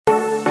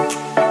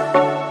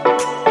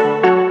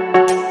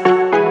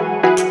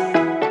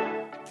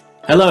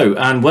Hello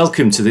and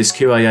welcome to this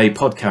QAA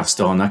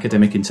podcast on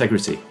academic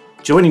integrity.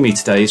 Joining me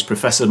today is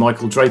Professor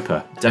Michael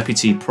Draper,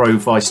 Deputy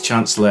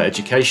Pro-Vice-Chancellor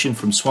Education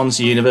from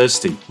Swansea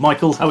University.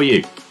 Michael, how are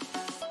you?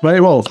 Very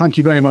well, thank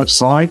you very much,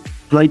 Si.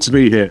 Great to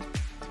be here.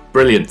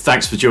 Brilliant,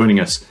 thanks for joining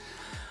us.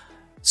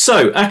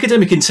 So,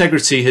 academic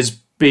integrity has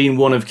been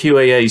one of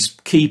QAA's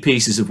key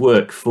pieces of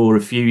work for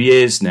a few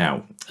years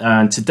now.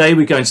 And today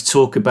we're going to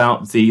talk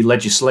about the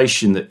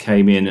legislation that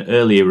came in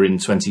earlier in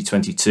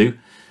 2022,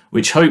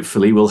 which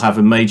hopefully will have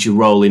a major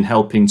role in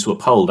helping to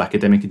uphold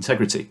academic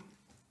integrity.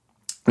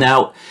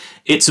 Now,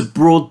 it's a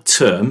broad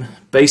term,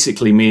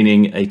 basically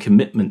meaning a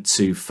commitment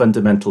to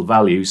fundamental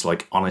values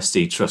like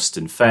honesty, trust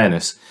and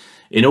fairness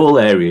in all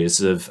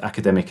areas of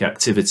academic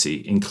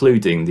activity,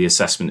 including the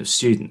assessment of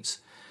students.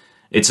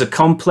 It's a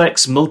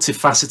complex,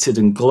 multifaceted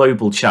and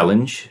global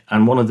challenge,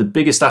 and one of the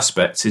biggest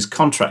aspects is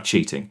contract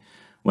cheating,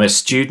 where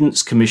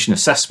students commission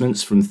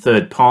assessments from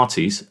third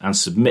parties and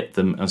submit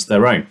them as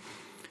their own.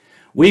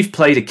 We've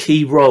played a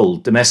key role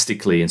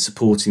domestically in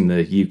supporting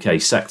the UK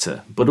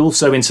sector, but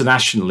also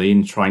internationally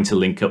in trying to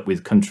link up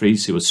with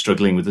countries who are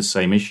struggling with the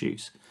same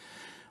issues.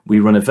 We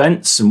run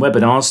events and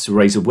webinars to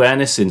raise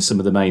awareness in some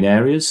of the main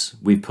areas.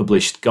 We've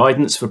published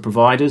guidance for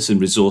providers and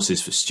resources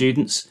for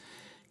students,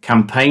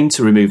 campaigned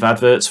to remove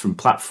adverts from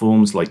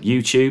platforms like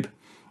YouTube,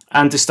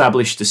 and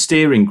established a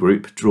steering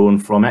group drawn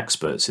from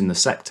experts in the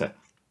sector.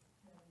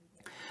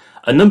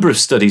 A number of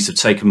studies have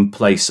taken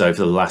place over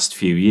the last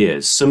few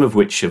years, some of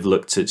which have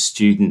looked at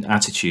student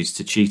attitudes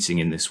to cheating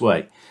in this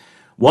way.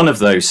 One of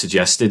those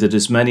suggested that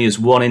as many as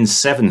 1 in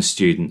 7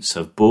 students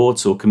have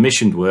bought or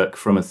commissioned work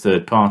from a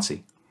third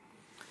party.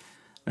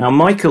 Now,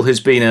 Michael has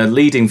been a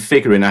leading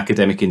figure in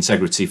academic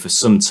integrity for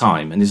some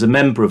time and is a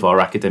member of our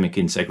Academic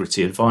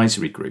Integrity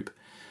Advisory Group.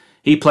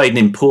 He played an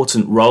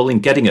important role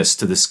in getting us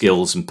to the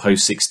Skills and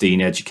Post-16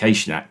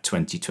 Education Act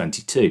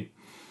 2022.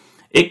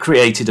 It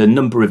created a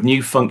number of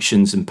new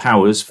functions and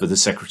powers for the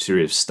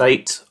Secretary of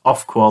State,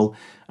 Ofqual,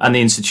 and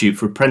the Institute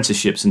for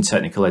Apprenticeships and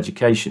Technical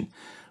Education.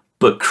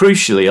 But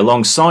crucially,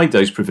 alongside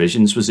those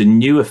provisions was a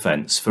new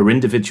offence for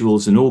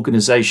individuals and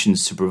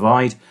organisations to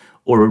provide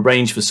or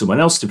arrange for someone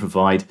else to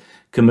provide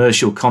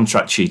commercial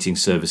contract cheating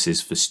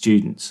services for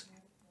students.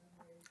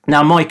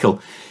 Now, Michael,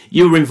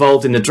 you were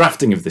involved in the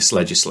drafting of this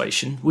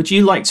legislation. Would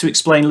you like to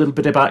explain a little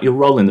bit about your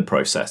role in the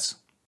process?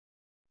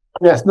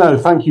 Yes, no,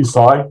 thank you,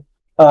 Si.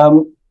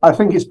 I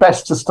think it's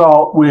best to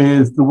start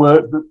with the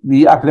work that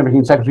the Academic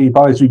Integrity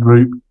Advisory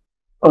Group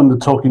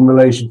undertook in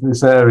relation to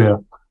this area.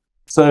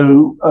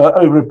 So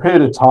over a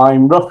period of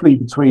time, roughly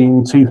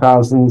between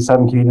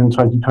 2017 and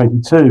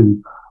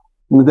 2022,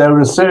 there were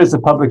a series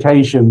of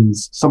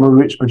publications, some of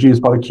which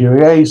produced by the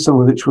QAA, some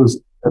of which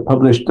was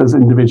published as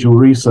individual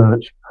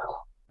research.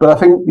 But I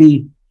think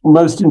the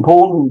most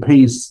important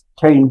piece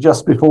came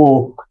just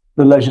before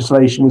the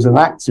legislation was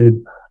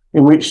enacted,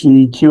 in which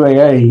the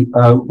QAA,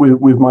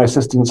 with my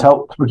assistants,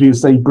 helped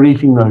produce a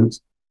briefing note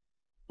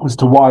as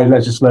to why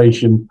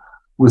legislation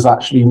was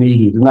actually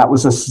needed. And that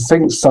was a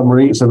succinct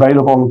summary. It's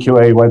available on the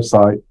QAA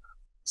website,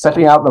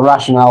 setting out the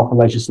rationale for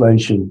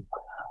legislation.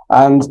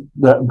 And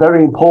that,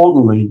 very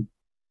importantly,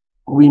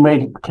 we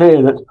made it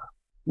clear that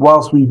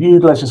whilst we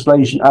viewed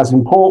legislation as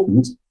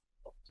important,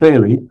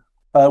 clearly,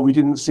 we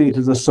didn't see it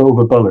as a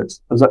silver bullet,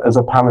 as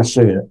a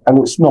panacea. And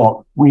it's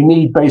not. We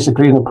need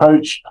basically an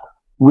approach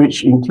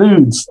which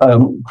includes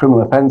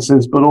criminal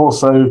offences, but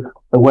also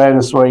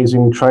awareness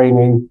raising,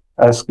 training,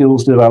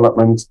 skills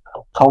development,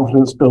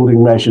 confidence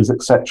building measures,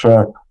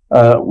 etc.,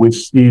 with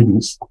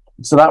students.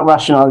 So that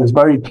rationale is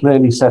very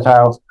clearly set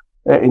out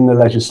in the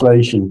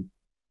legislation.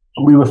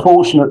 We were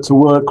fortunate to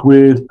work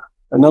with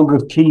a number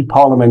of key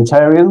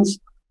parliamentarians,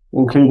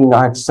 including,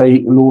 I have to say,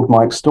 Lord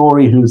Mike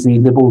Story, who's the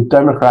Liberal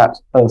Democrat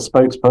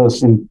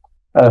spokesperson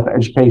for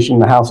education in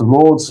the House of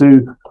Lords,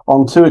 who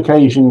on 2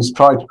 occasions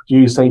tried to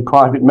produce a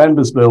private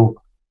member's bill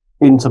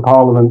into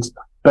Parliament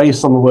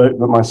based on the work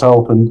that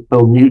myself and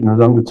Bill Newton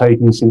had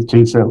undertaken since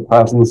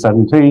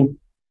 2017.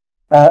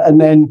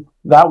 And then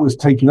that was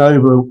taken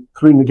over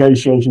through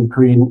negotiation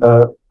between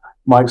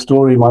Mike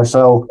Story,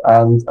 myself,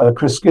 and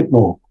Chris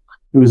Skidmore,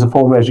 who was a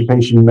former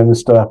education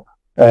minister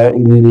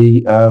in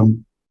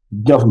the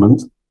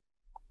government,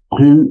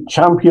 who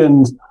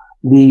championed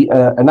the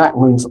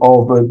enactment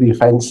of the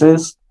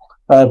offences,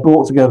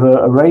 brought together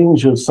a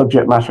range of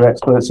subject matter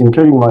experts,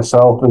 including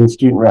myself and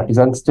student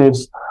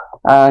representatives,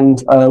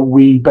 and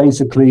we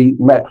basically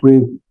met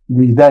with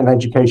the then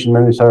Education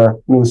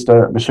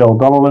Minister Michelle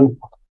Donovan,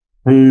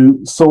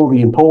 who saw the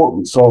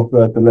importance of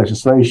the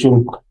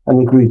legislation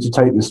and agreed to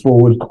take this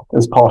forward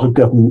as part of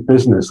government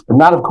business.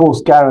 And that, of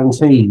course,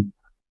 guaranteed,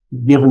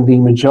 given the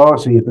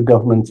majority of the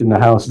government in the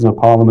Houses of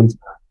Parliament,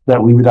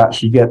 that we would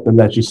actually get the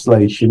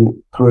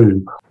legislation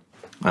through.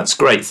 That's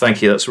great,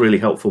 thank you. That's a really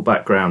helpful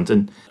background.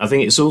 And I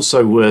think it's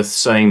also worth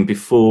saying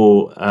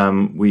before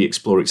we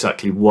explore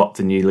exactly what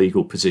the new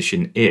legal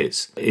position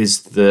is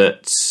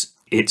that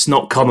it's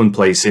not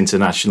commonplace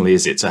internationally,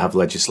 is it, to have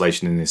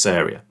legislation in this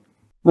area?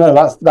 No,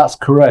 that's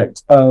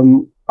correct.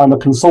 I'm a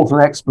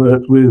consultant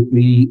expert with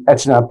the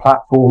ETINAD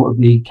platform of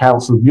the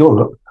Council of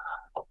Europe,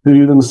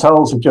 who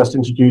themselves have just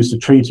introduced a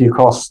treaty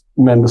across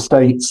member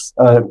states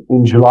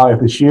in July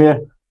of this year,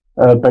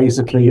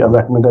 basically a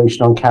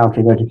recommendation on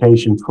countering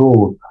education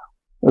fraud.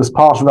 As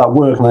part of that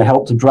work, and I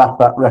helped to draft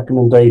that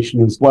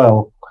recommendation as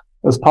well,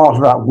 as part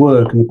of that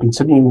work and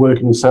continuing work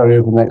in this area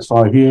over the next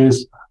 5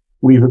 years,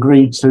 we've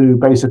agreed to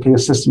basically a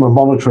system of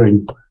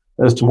monitoring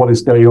as to what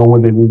is going on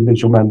within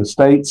individual member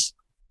states.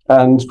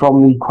 And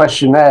from the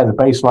questionnaire, the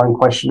baseline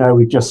questionnaire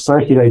we just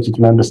circulated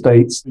to member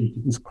states,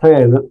 it's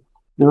clear that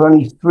there are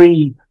only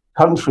 3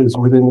 countries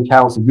within the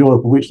Council of Europe,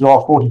 of which there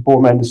are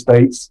 44 member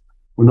states.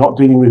 We're not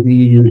dealing with the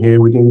EU here,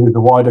 we're dealing with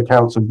the wider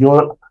Council of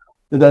Europe.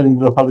 That only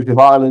the Republic of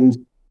Ireland,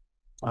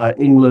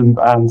 England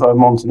and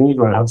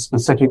Montenegro have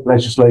specific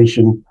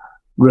legislation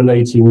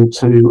relating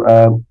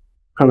to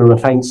criminal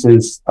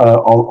offences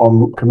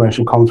on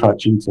commercial contract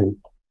cheating.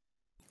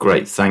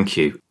 Great, thank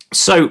you.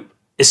 So,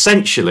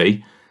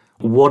 essentially,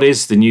 what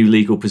is the new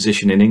legal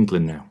position in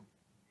England now?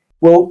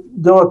 Well,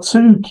 there are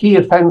 2 key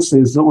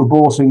offences that were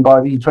brought in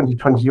by the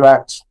 2020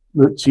 Act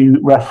that you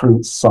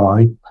referenced, Si.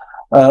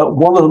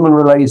 One of them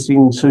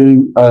relating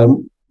to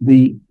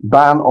the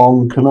ban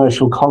on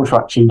commercial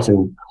contract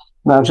cheating.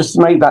 Now, just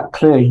to make that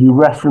clear, you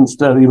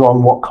referenced earlier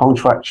on what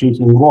contract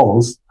cheating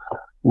was,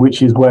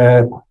 which is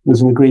where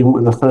there's an agreement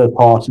with a third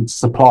party to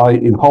supply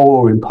in whole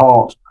or in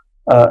part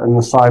an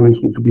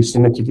assignment which would be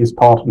submitted as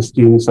part of the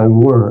student's own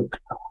work.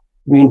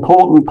 The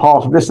important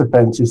part of this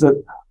offence is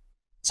that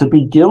to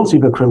be guilty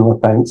of a criminal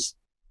offence,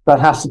 that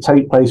has to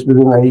take place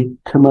within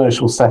a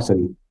commercial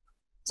setting.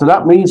 So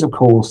that means, of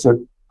course,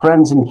 that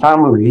friends and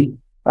family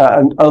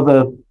and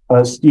other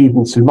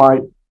students who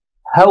might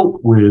help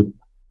with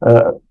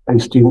a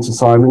student's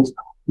assignment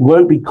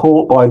won't be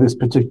caught by this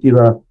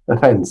particular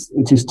offence.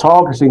 It is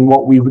targeting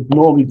what we would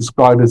normally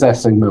describe as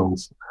essay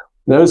mills.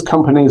 Those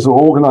companies or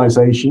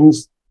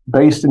organisations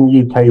based in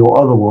the UK or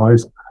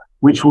otherwise,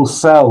 which will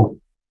sell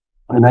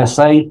an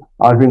essay,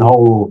 either in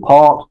whole or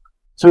part,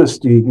 to a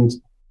student,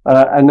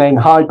 and then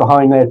hide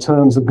behind their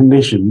terms and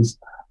conditions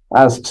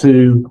as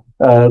to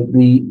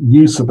the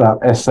use of that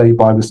essay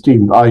by the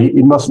student, i.e.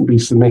 it mustn't be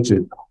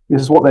submitted.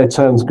 This is what their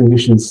terms and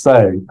conditions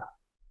say.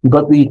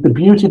 But the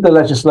beauty of the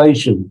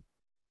legislation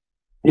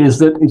is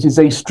that it is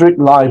a strict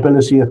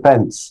liability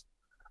offence.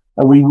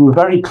 And we were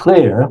very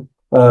clear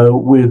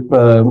with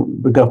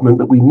the government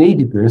that we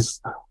needed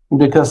this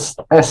because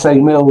essay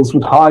mills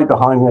would hide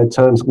behind their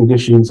terms and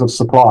conditions of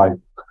supply,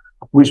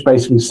 which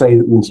basically say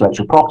that the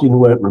intellectual property in the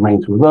work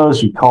remains with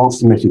us, you can't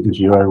submit it as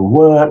your own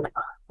work,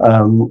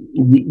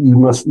 you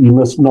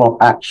must not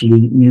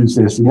actually use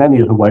this in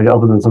any other way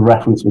other than as a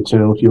reference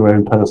material to your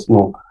own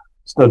personal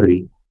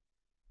study.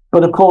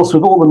 But of course,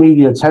 with all the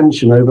media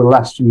attention over the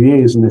last few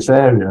years in this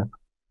area,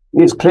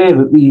 it's clear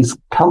that these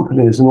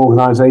companies and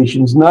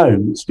organisations know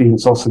that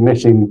students are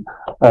submitting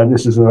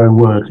this as their own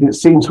work. And it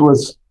seemed to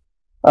us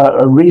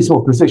a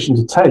reasonable position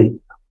to take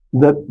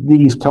that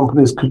these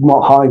companies could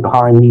not hide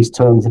behind these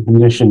terms and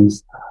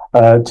conditions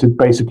to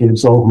basically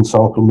absolve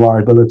themselves from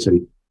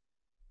liability.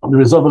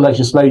 There is other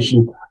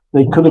legislation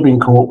they could have been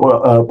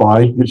caught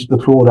by, which is the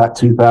Fraud Act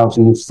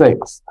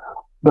 2006.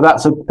 But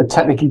that's a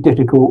technically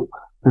difficult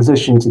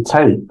position to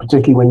take,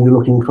 particularly when you're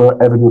looking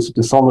for evidence of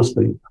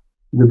dishonesty.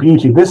 The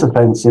beauty of this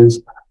offence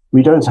is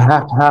we don't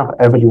have to have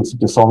evidence of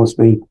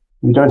dishonesty.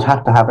 We don't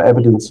have to have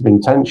evidence of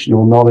intention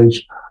or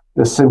knowledge.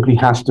 There simply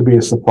has to be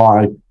a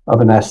supply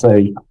of an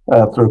essay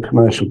through a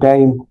commercial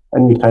gain,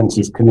 and the offence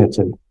is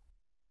committed.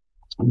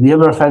 The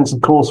other offence,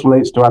 of course,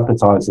 relates to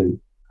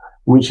advertising,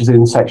 which is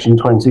in section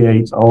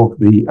 28 of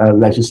the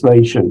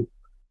legislation.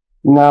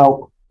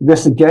 Now,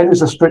 this again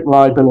is a strict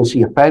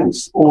liability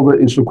offence. All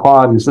that is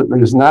required is that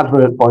there is an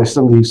advert by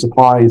somebody who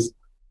supplies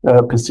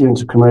pursuant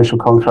to commercial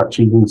contract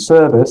cheating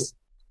service.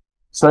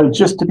 So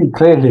just to be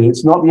clear here,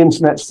 it's not the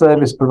internet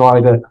service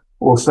provider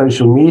or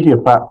social media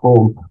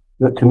platform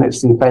that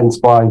commits the offence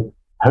by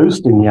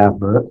hosting the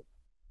advert.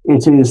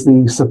 It is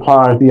the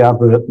supplier of the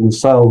advert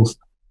themselves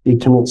who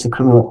commits the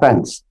criminal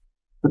offence.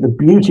 But the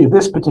beauty of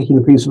this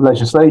particular piece of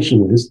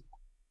legislation is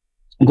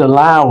it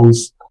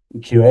allows the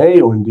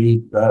QA or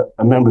indeed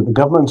a member of the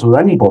government or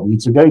anybody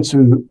to go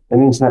to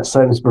an internet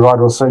service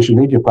provider or social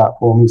media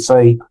platform and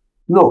say,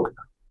 look,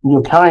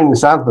 you're carrying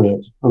this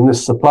advert from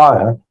this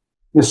supplier.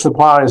 This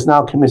supplier is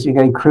now committing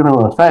a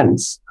criminal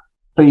offence.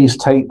 Please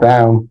take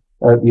down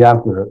the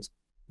advert.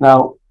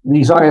 Now,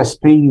 these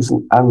ISPs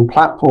and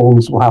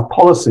platforms will have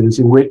policies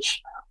in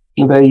which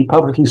they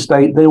publicly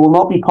state they will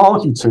not be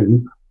party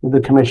to the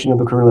commission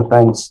of a criminal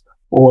offence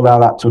or allow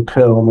that to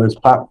occur on those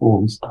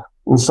platforms.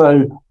 And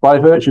so, by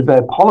virtue of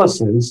their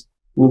policies,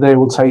 they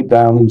will take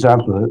down these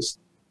adverts.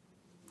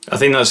 I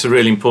think that's a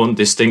really important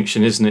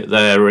distinction, isn't it?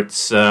 There,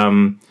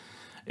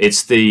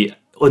 it's the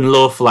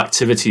unlawful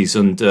activities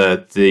under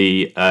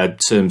the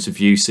terms of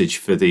usage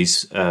for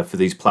these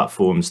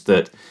platforms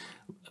that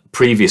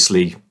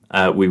previously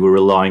we were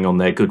relying on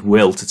their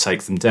goodwill to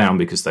take them down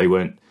because they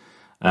weren't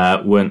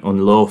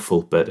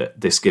unlawful. But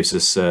this gives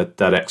us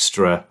that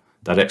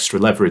extra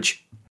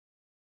leverage.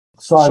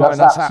 So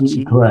that's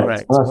absolutely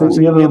correct. And I think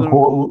the other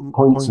important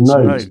point to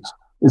note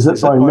is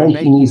that by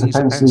making these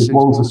offences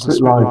ones of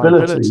strict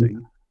liability,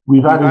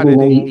 we've added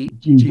in a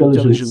due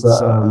diligence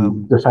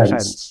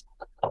defence.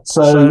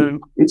 So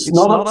it's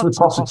not up to the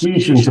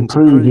prosecution to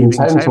prove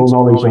intent or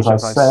knowledge, as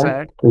I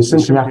said. They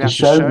simply have to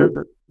show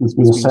that there's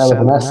been a sale of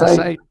an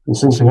essay. They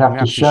simply have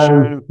to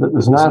show that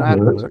there's an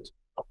advert.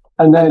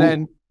 And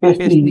then if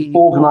the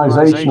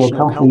organisation or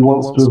company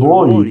wants to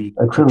avoid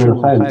a criminal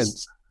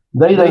offence,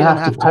 they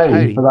have to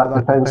pay for that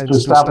defence to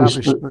establish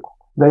that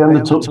they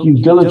undertook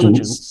due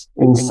diligence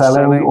in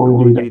selling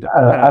or indeed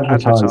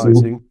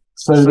advertising,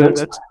 so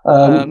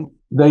that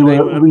they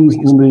were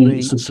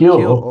reasonably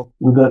secure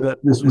that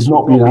this would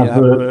not be an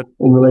advert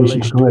in relation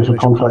to commercial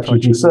contract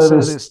duty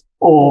service,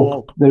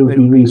 or they would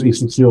be reasonably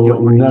secure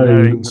in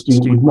knowing the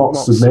student would not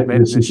submit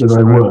this as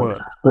their own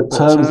work. But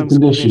terms and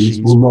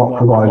conditions will not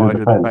provide a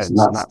defence,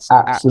 and that's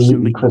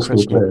absolutely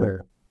crystal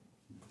clear.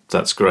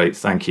 That's great,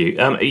 thank you.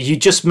 You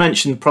just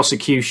mentioned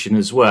prosecution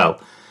as well.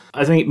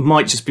 I think it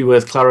might just be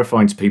worth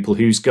clarifying to people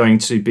who's going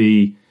to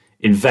be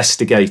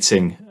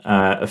investigating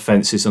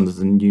offences under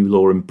the new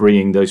law and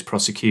bringing those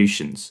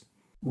prosecutions.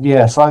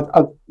 Yes,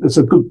 it's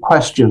a good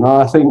question.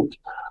 I think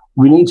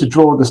we need to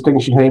draw a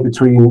distinction here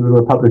between the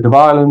Republic of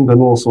Ireland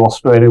and also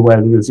Australia,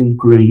 where there's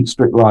equally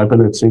strict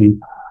liability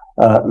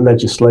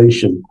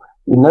legislation.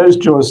 In those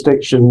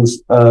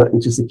jurisdictions,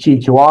 it is the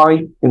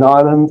TQI in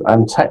Ireland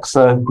and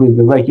TEXA with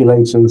the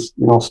regulators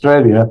in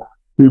Australia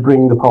who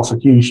bring the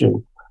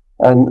prosecution,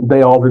 and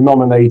they are the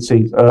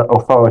nominated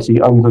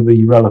authority under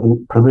the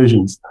relevant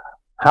provisions.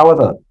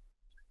 However,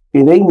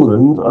 in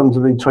England,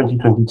 under the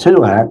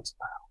 2022 Act,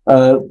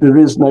 there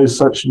is no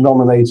such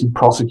nominated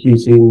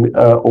prosecuting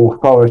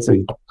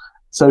authority.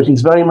 So it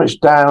is very much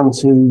down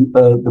to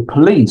the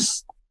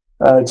police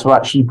to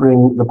actually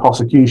bring the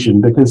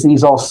prosecution, because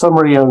these are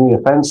summary-only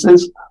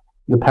offences.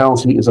 The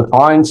penalty is a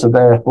fine, so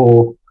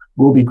therefore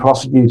will be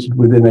prosecuted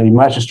within a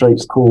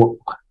magistrate's court,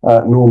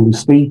 normally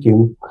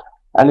speaking.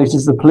 And it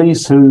is the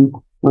police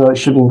who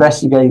should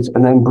investigate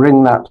and then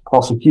bring that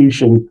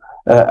prosecution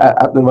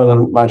at the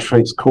relevant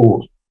magistrate's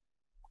court.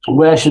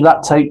 Where should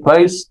that take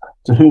place?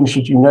 To whom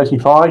should you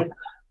notify?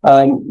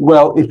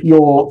 Well, if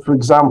you're, for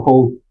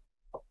example,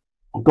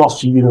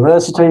 Gloucester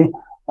University,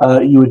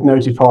 you would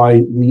notify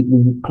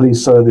the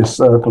police service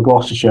for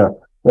Gloucestershire,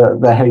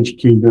 the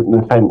HQ, that an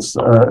offence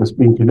has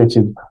been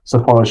committed,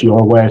 so far as you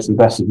are aware, to the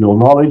best of your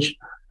knowledge.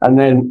 And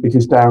then it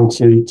is down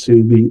to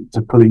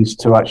police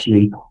to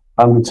actually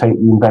undertake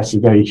the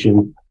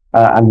investigation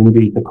and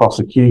indeed the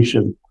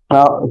prosecution.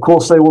 Now, of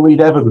course, they will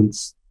need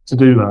evidence to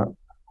do that.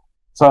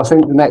 So I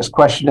think the next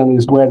question then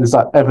is, where does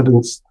that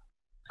evidence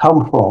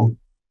come from?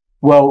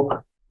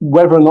 Well,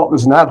 whether or not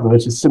there's an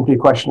advert is simply a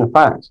question of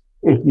fact.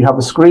 If you have a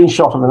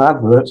screenshot of an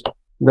advert,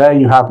 there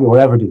you have your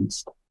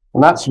evidence.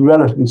 And that's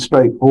relatively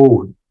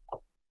straightforward.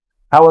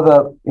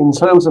 However, in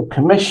terms of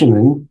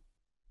commissioning,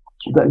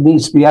 there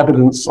needs to be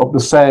evidence of the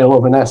sale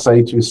of an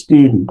essay to a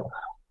student.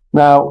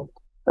 Now,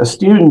 a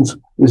student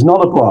is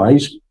not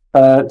obliged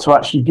to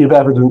actually give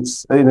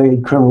evidence in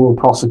a criminal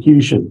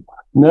prosecution.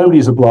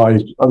 Nobody's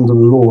obliged under the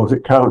law as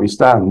it currently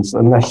stands,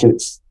 unless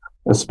it's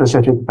a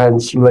specific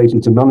offence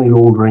relating to money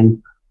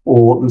laundering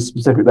or the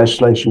specific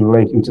legislation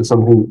relating to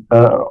something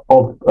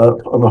of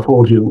a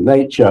fraudulent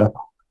nature,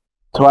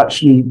 to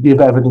actually give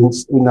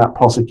evidence in that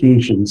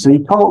prosecution. So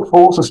you can't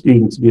force a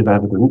student to give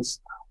evidence.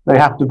 They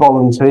have to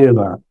volunteer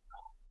that.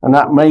 And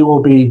that may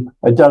well be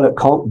a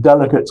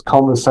delicate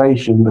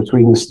conversation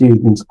between the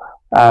student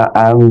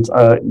and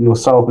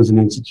yourself as an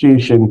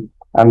institution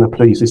and the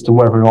police as to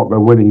whether or not they're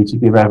willing to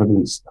give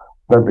evidence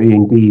that they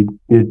indeed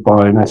did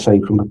buy an essay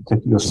from a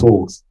particular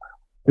source.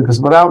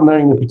 Because without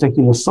knowing the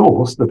particular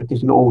source, the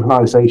particular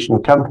organisation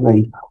or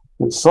company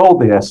that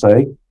sold the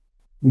essay,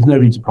 there's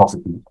nobody to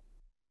prosecute.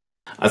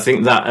 I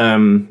think that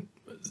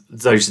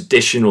those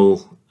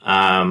additional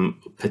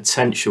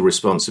potential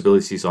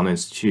responsibilities on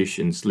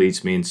institutions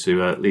leads me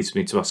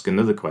to ask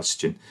another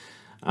question.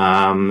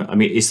 I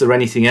mean, is there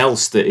anything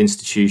else that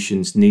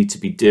institutions need to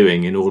be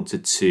doing in order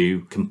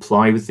to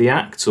comply with the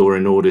Act or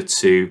in order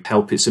to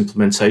help its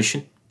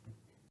implementation?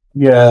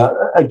 Yeah,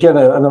 again,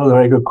 another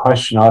very good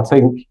question. I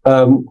think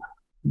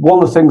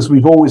one of the things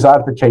we've always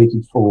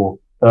advocated for,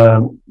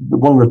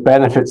 one of the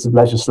benefits of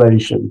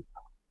legislation,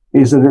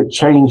 is that it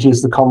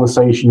changes the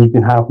conversation you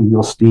can have with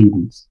your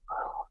students.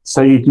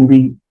 So you can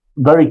be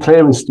very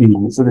clear with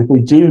students that if they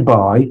do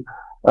buy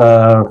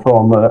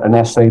from an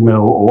essay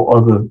mill or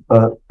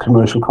other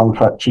commercial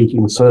contract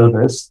cheating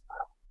service,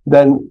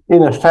 then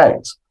in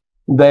effect,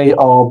 they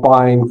are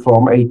buying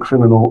from a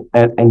criminal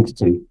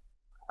entity.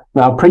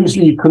 Now,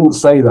 previously you couldn't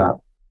say that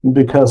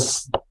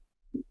because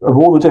of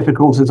all the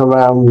difficulties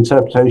around the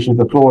interpretation of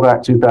the Fraud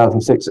Act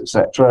 2006,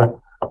 etc.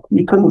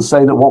 You couldn't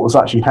say that what was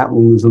actually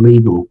happening was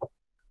illegal.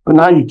 But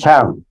now you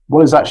can.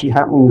 What is actually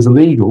happening is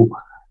illegal,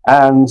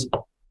 and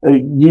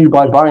you,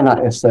 by buying that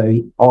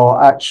essay,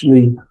 are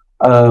actually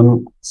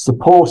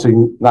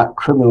supporting that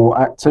criminal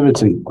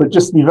activity. But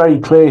just to be very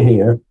clear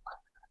here,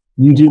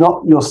 you do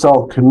not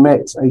yourself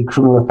commit a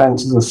criminal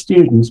offence as a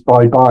student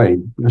by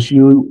buying, because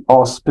you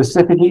are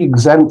specifically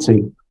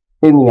exempted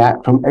in the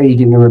Act from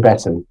aiding and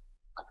abetting.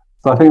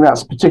 So I think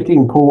that's particularly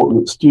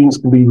important that students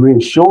can be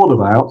reassured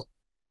about.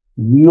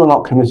 You are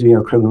not committing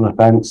a criminal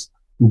offence,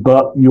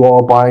 but you are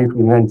abiding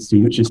from an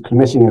entity which is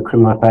committing a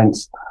criminal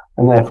offence,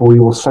 and therefore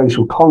your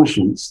social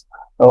conscience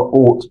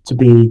ought to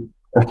be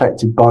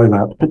affected by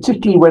that,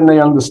 particularly when they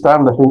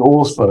understand, I think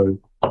also,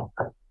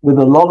 that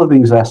a lot of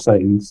these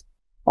essays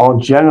are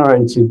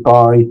generated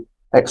by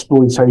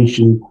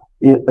exploitation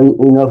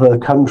in other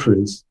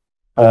countries.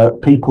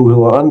 People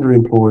who are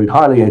underemployed,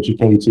 highly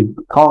educated,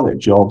 can't get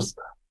jobs,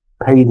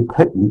 paid a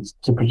pittance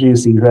to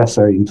produce these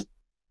essays.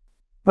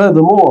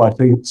 Furthermore, I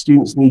think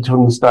students need to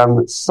understand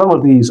that some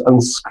of these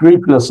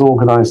unscrupulous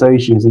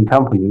organisations and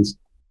companies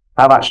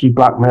have actually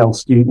blackmailed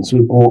students who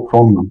have bought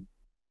from them.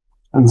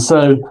 And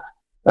so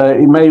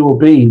it may well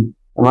be,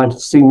 and I've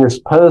seen this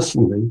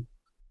personally,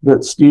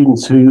 that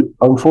students who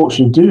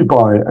unfortunately do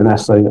buy an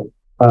essay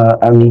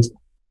and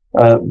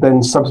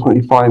then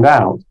subsequently find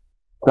out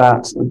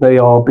that they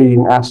are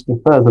being asked for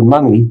further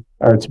money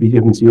to be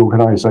given to the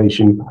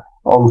organisation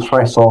on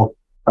threat of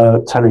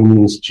telling the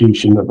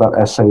institution that that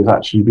essay is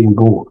actually being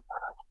bought.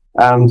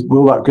 And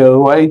will that go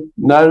away?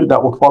 No,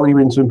 that will follow you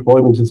into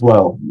employment as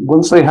well.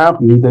 Once they have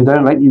you, they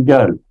don't let you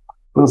go.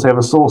 Once they have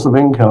a source of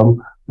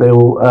income, they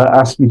will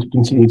ask you to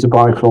continue to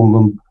buy from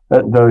them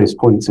at various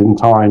points in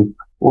time,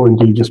 or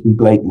indeed just be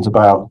blatant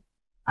about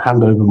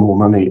hand over more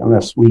money.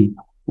 Unless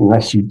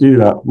you do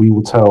that, we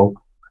will tell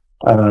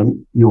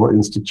your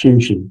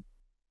institution.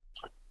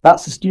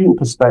 That's the student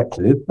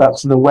perspective.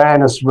 That's an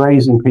awareness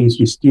raising piece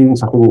for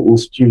students I think that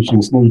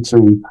institutions need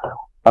to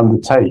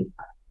undertake.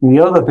 And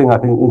the other thing I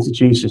think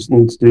institutions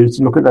need to do is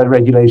to look at their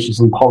regulations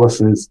and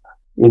policies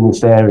in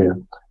this area,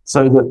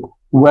 so that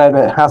where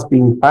there has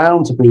been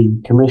found to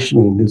be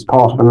commissioning as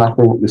part of an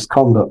academic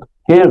misconduct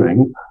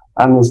hearing,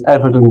 and there's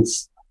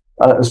evidence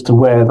as to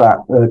where that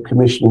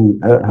commissioning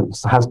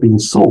has been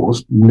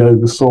sourced, you know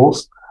the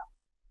source,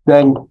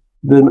 then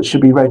there should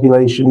be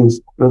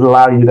regulations that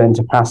allow you then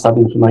to pass that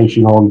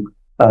information on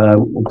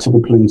to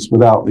the police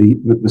without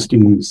the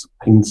student's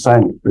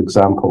consent, for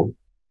example.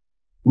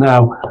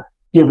 Now,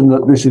 given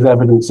that this is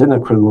evidence in a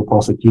criminal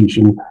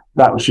prosecution,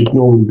 that should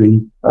normally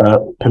be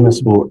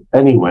permissible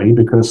anyway,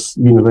 because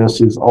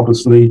universities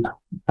obviously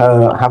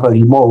have a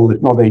moral,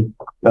 if not a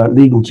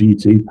legal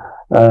duty,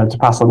 to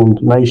pass on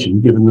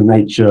information, given the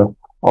nature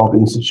of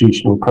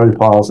institutional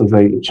profiles of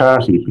a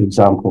charity, for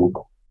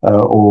example,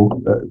 or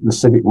the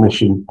civic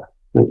mission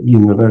that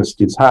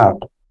universities have.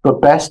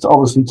 But best,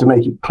 obviously, to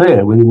make it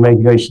clear within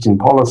regulations and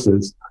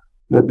policies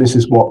that this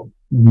is what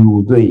you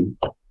will do.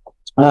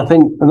 And I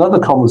think another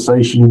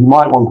conversation you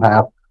might want to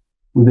have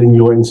within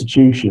your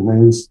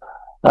institution is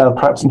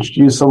perhaps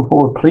introduce some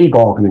form of plea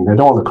bargaining. I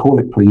don't want to call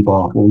it plea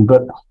bargaining,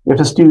 but if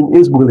a student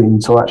is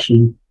willing to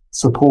actually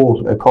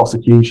support a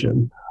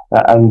prosecution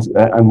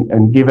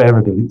and give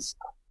evidence,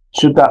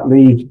 should that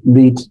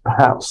lead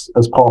perhaps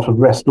as part of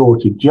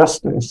restorative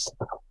justice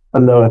a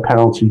lower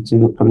penalty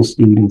for the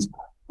students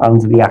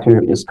under the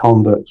academic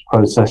misconduct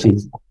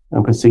processes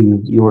and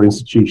procedures your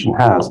institution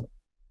has?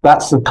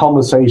 That's the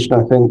conversation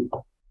I think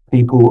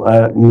people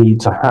need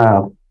to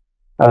have.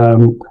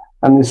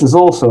 And this is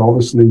also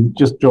obviously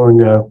just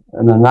drawing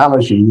an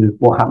analogy with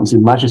what happens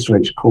in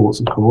magistrates' courts,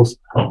 of course.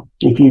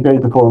 If you go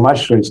before a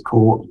magistrates'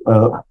 court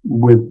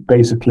with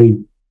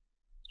basically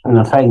an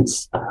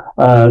offence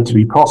to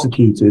be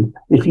prosecuted,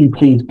 if you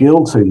plead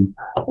guilty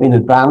in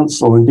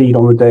advance or indeed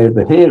on the day of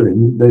the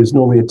hearing, there's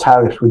normally a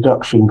tariff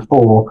reduction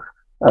for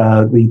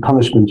the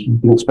punishment you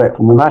can expect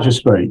from the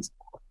magistrate,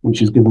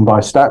 which is given by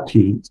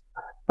statute.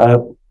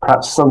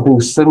 Perhaps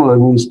something similar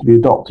needs to be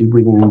adopted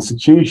within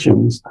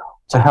institutions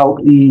to help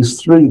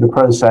ease through the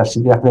process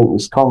of the academic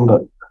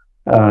misconduct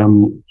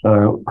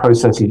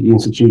process that the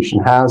institution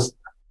has,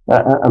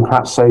 and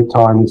perhaps save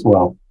time as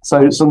well.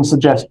 So some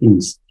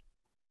suggestions.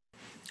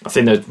 I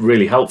think they're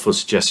really helpful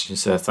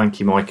suggestions there. Thank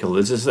you, Michael.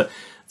 There's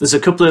a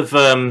couple of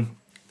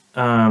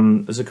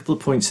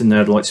points in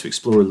there I'd like to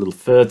explore a little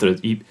further.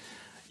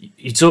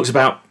 You talked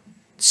about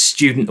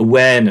student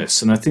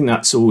awareness, and I think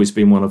that's always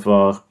been one of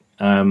our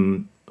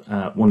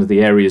one of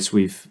the areas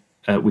we've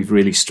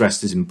really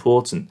stressed as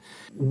important.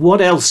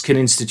 What else can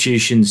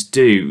institutions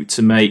do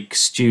to make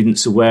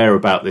students aware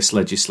about this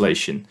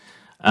legislation,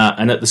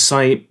 and at the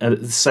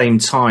same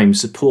time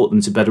support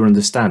them to better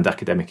understand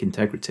academic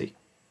integrity?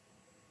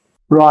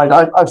 Right.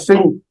 I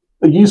think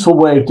a useful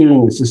way of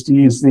doing this is to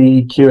use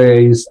the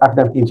QAA's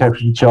Academic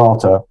Integrity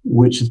Charter,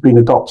 which has been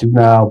adopted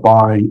now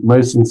by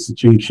most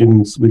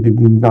institutions within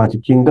the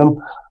United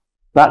Kingdom.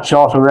 That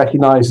charter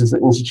recognises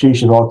that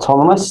institutions are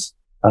autonomous,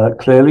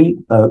 clearly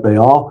they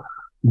are,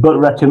 but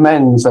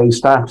recommends a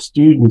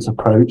staff-student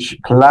approach,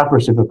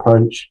 collaborative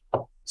approach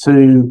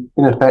to,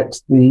 in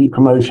effect, the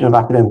promotion of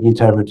academic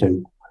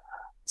integrity.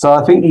 So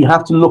I think you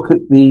have to look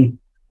at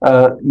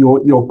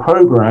your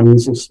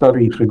programs of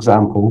study, for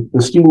example.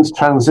 The students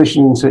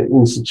transition into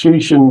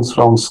institutions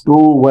from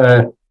school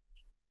where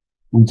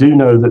we do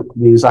know that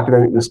there's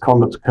academic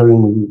misconduct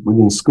occurring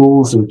within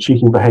schools and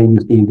cheating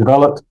behaviours being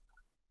developed,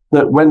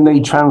 that when they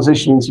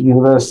transition into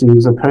university,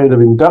 there's a period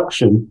of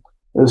induction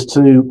as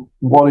to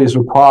what is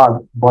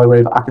required by way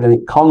of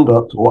academic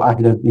conduct or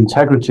academic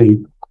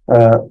integrity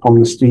from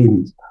the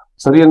students.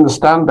 So they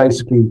understand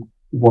basically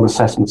what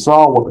assessments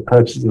are, what the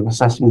purposes of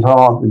assessment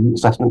are, the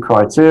assessment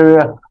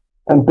criteria,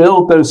 and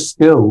build those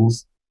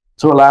skills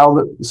to allow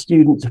the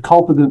student to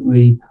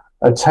confidently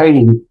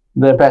attain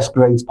their best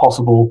grades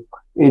possible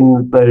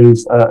in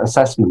those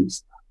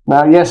assessments.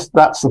 Now, yes,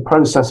 that's the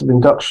process of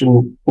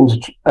induction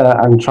into,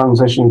 and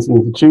transition into the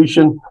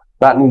institution.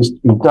 That needs to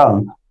be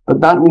done,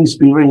 but that needs to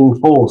be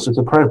reinforced at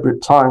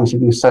appropriate times in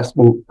the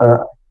assessment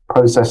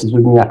processes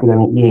within the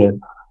academic year.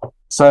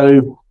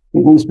 So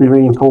it needs to be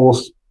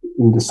reinforced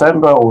in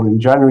December or in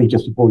January,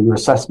 just before your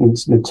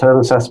assessments, midterm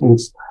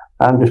assessments,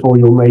 and before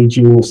your May,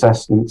 June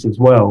assessments as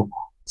well.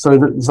 So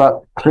that there's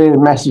that clear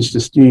message to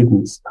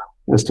students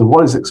as to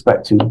what is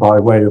expected by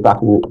way of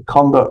academic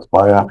conduct,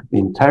 by academic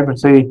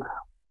integrity,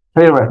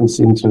 clear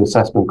referencing to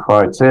assessment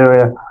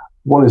criteria,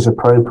 what is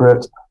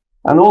appropriate,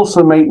 and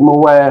also make them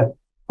aware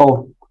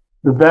of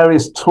the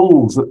various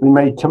tools that they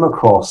may come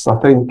across, I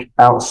think,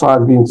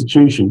 outside of the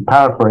institution,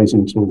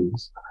 paraphrasing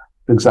tools,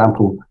 for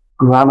example,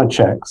 grammar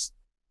checks.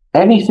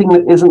 Anything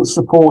that isn't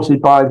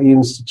supported by the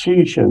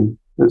institution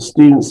that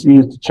students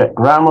use to check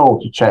grammar or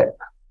to check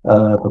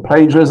for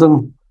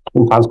plagiarism,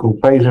 sometimes called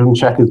plagiarism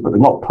checkers, but they're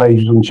not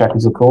plagiarism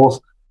checkers, of course,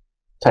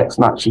 text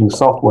matching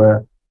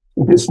software.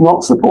 If it's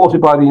not supported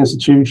by the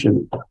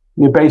institution,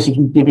 you're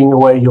basically giving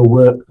away your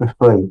work for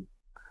free,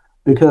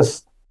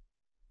 because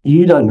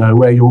you don't know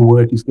where your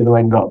work is going to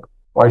end up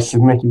by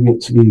submitting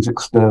it to these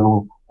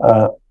external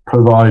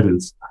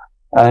providers.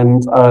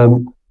 And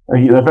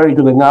a very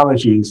good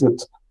analogy is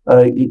that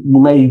you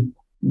may,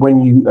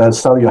 when you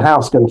sell your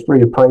house, get a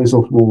free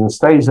appraisal from an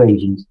estate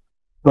agent,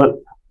 but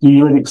do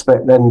you really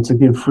expect them to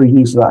give free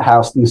use of that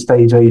house to the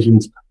estate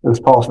agent as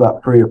part of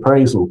that free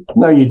appraisal?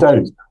 No, you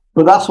don't.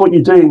 But that's what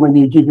you're doing when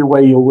you give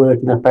away your work,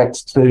 in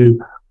effect,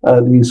 to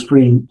these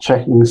free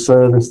checking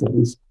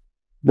services,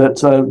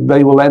 that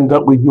they will end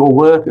up with your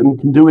work and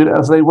can do it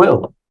as they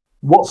will.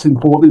 What's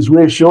important is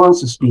reassurance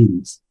to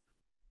students.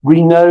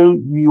 We know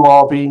you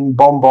are being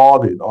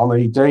bombarded on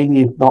a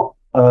daily, if not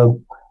a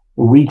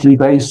weekly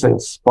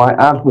basis, by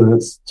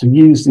adverts to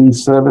use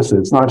these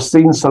services. And I've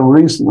seen some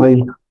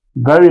recently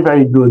very,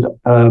 very good,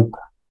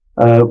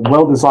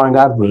 well-designed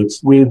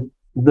adverts with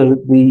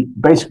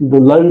basically the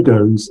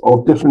logos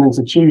of different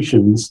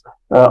institutions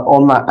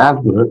on that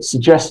advert,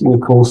 suggesting,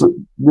 of course,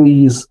 that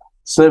these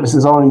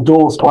services are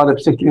endorsed by the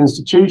particular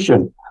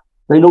institution.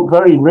 They look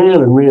very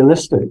real and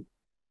realistic.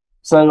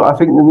 So I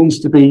think there needs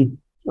to be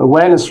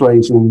awareness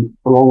raising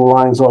along the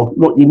lines of,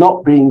 look, you're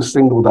not being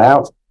singled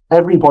out.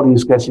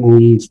 Everybody's getting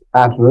these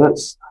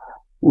adverts.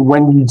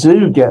 When you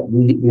do get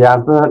the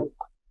advert,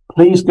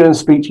 please go and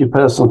speak to your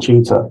personal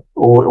tutor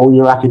or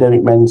your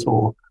academic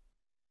mentor.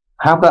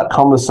 Have that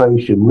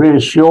conversation.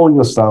 Reassure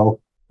yourself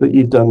that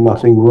you've done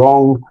nothing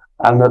wrong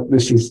and that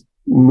this is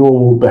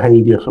normal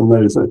behaviour from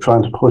those that are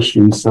trying to push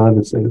these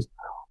services.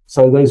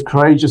 So those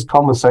courageous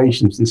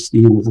conversations with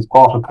students as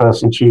part of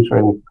personal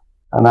tutoring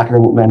and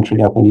academic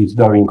mentoring, I think, is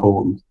very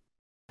important.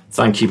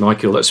 Thank you,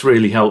 Michael. That's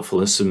really helpful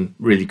and some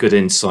really good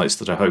insights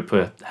that I hope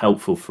are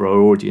helpful for our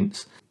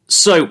audience.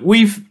 So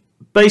we've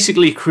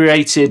basically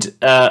created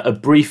a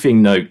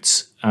briefing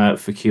note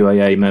for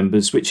QAA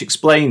members, which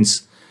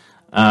explains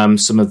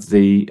some of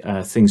the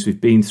things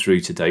we've been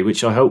through today,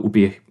 which I hope will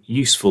be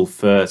useful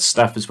for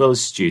staff as well as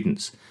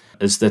students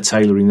as they're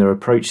tailoring their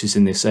approaches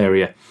in this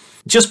area.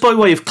 Just by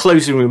way of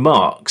closing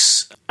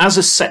remarks, as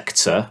a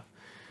sector,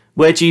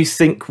 where do you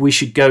think we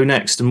should go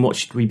next and what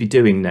should we be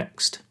doing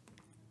next?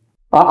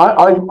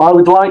 I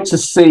would like to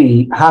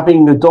see,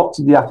 having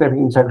adopted the Academic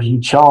Integrity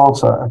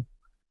Charter,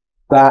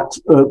 that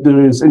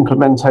there is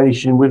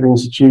implementation with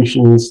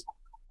institutions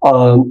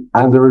and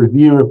a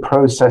review of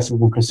processes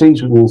and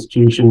procedures with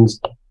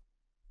institutions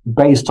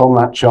based on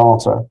that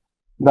charter.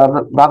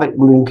 That it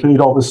will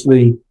include,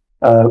 obviously,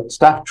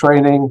 staff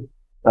training,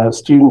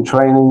 student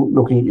training,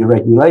 looking at your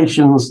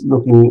regulations,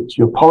 looking at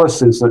your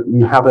policies, that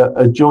you have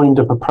a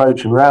joined-up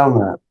approach around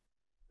that.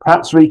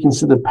 Perhaps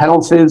reconsider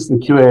penalties. The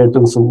QA have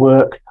done some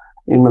work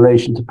in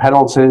relation to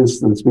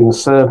penalties. There's been a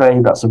survey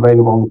that's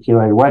available on the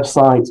QA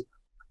website.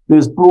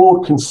 There's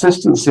broad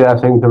consistency, I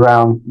think,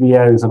 around the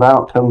areas of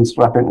outcomes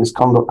for academic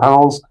misconduct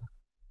panels,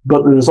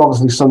 but there's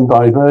obviously some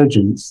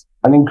divergence.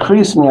 And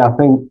increasingly, I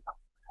think,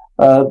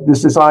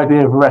 there's this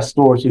idea of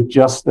restorative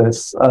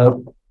justice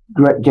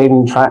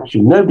gaining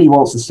traction. Nobody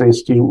wants to see a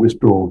student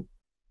withdrawn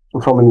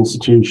from an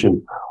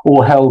institution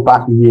or held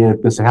back a year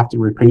because they have to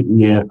repeat a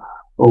year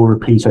or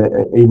repeat a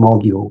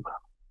module.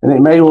 And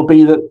it may well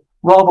be that,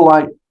 rather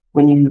like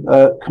when you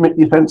commit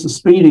the offence of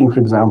speeding,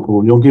 for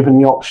example, you're given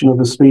the option of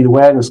the speed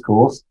awareness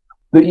course,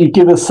 that you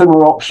give a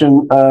similar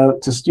option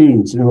to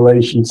students in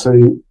relation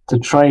to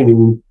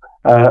training,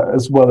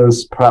 as well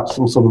as perhaps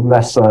some sort of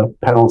lesser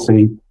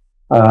penalty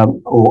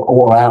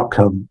or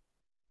outcome.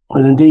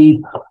 And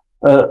indeed,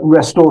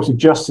 restorative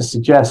justice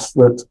suggests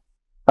that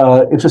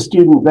if a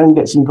student then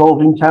gets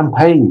involved in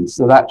campaigns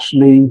that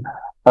actually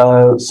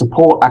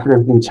support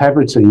academic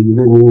integrity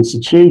within the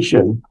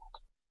institution,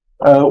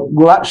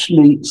 will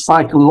actually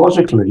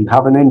psychologically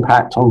have an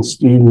impact on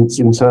students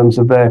in terms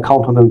of their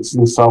confidence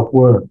and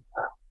self-worth.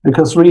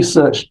 Because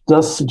research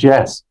does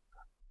suggest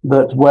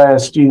that where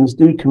students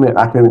do commit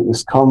academic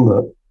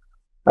misconduct,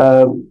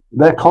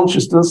 their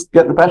conscience does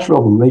get the better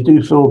of them. They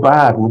do feel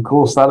bad, and of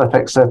course that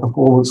affects their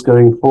performance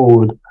going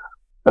forward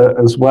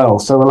as well.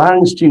 So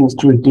allowing students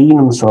to redeem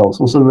themselves,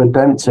 some sort of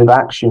redemptive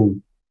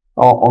action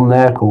on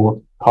their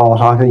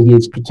part, I think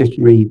is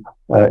particularly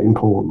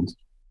important.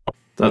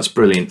 That's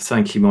brilliant.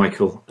 Thank you,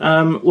 Michael.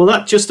 Well,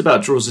 that just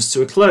about draws us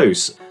to a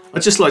close.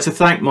 I'd just like to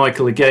thank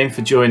Michael again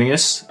for joining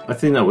us. I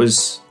think that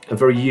was a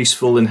very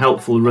useful and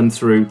helpful run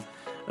through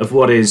of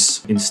what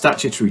is, in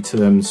statutory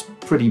terms,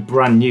 pretty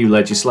brand new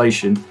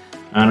legislation.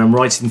 And I'm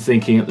right in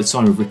thinking at the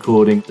time of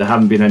recording, there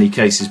haven't been any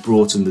cases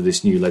brought under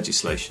this new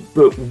legislation.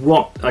 But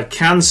what I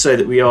can say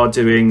that we are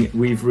doing,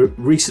 we've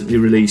recently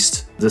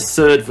released the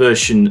third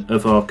version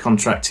of our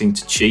Contracting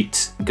to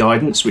Cheat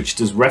guidance, which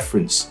does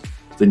reference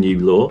the new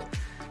law.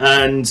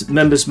 And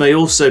members may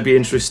also be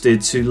interested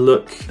to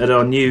look at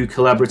our new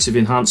collaborative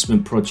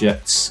enhancement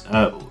projects,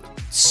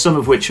 some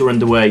of which are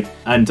underway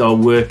and are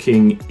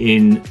working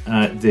in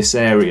this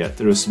area.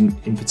 There are some,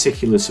 in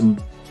particular, some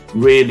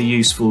really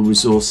useful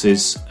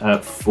resources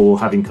for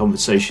having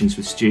conversations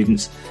with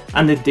students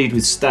and indeed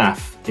with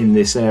staff in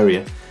this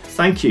area.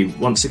 Thank you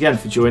once again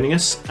for joining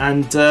us,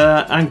 and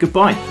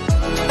goodbye.